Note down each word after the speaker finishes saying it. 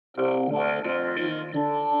The weather in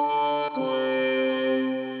Brooklyn.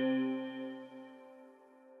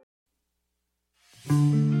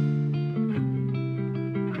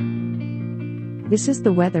 This is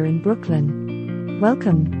the weather in Brooklyn.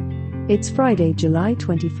 Welcome. It's Friday, July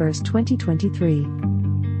 21st, 2023.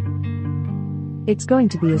 It's going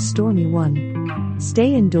to be a stormy one.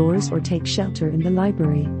 Stay indoors or take shelter in the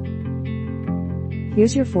library.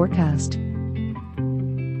 Here's your forecast.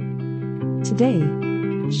 Today,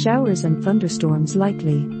 showers and thunderstorms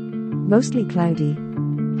likely. Mostly cloudy.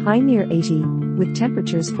 High near 80, with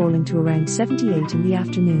temperatures falling to around 78 in the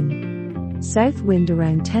afternoon. South wind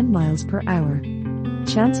around 10 miles per hour.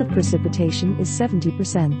 Chance of precipitation is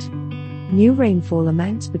 70%. New rainfall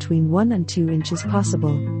amounts between 1 and 2 inches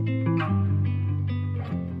possible.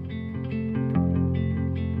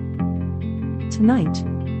 Tonight,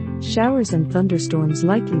 showers and thunderstorms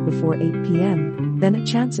likely before 8 p.m., then a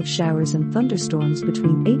chance of showers and thunderstorms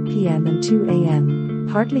between 8 p.m. and 2 a.m.,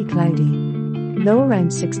 partly cloudy. Low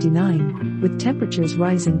around 69, with temperatures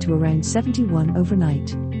rising to around 71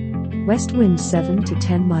 overnight. West wind 7 to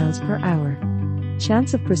 10 miles per hour.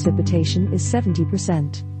 Chance of precipitation is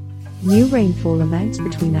 70%. New rainfall amounts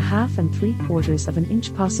between 1/2 and 3/4 of an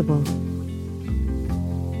inch possible.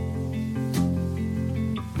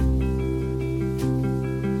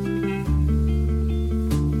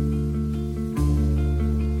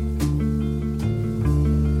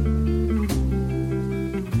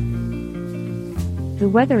 The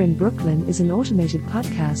Weather in Brooklyn is an automated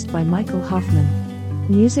podcast by Michael Hoffman.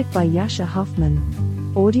 Music by Yasha Hoffman.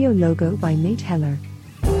 Audio logo by Nate Heller.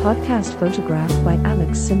 Podcast photograph by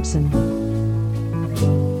Alex Simpson.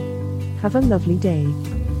 Have a lovely day.